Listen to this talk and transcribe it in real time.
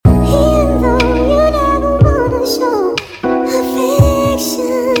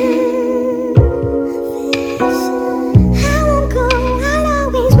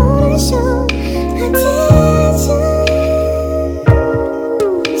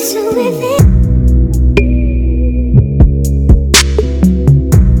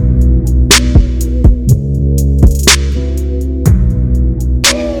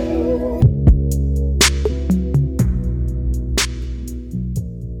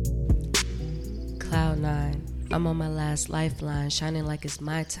I'm on my last lifeline, shining like it's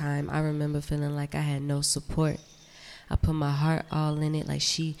my time. I remember feeling like I had no support. I put my heart all in it like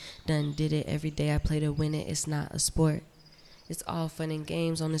she done did it. Every day I play to win it, it's not a sport. It's all fun and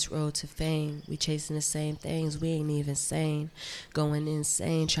games on this road to fame. We chasing the same things, we ain't even sane. Going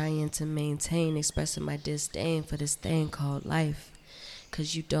insane, trying to maintain, expressing my disdain for this thing called life.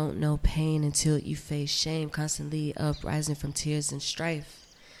 Cause you don't know pain until you face shame, constantly uprising from tears and strife.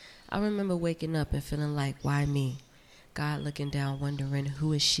 I remember waking up and feeling like, why me? God looking down, wondering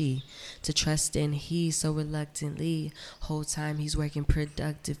who is she to trust in. He so reluctantly, whole time he's working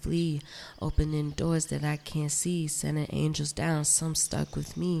productively, opening doors that I can't see, sending angels down, some stuck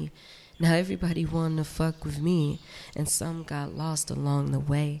with me. Now everybody wanna fuck with me, and some got lost along the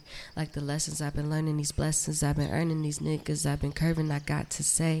way. Like the lessons I've been learning, these blessings I've been earning, these niggas I've been curving, I got to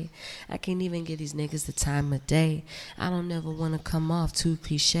say. I can't even give these niggas the time of day. I don't ever wanna come off too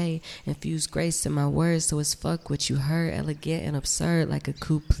cliche. Infuse grace in my words so it's fuck what you heard, elegant and absurd like a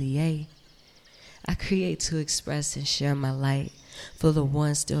coup plie. I create to express and share my light for the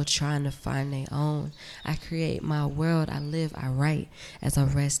ones still trying to find their own. I create my world, I live, I write as I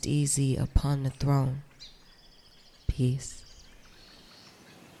rest easy upon the throne. Peace.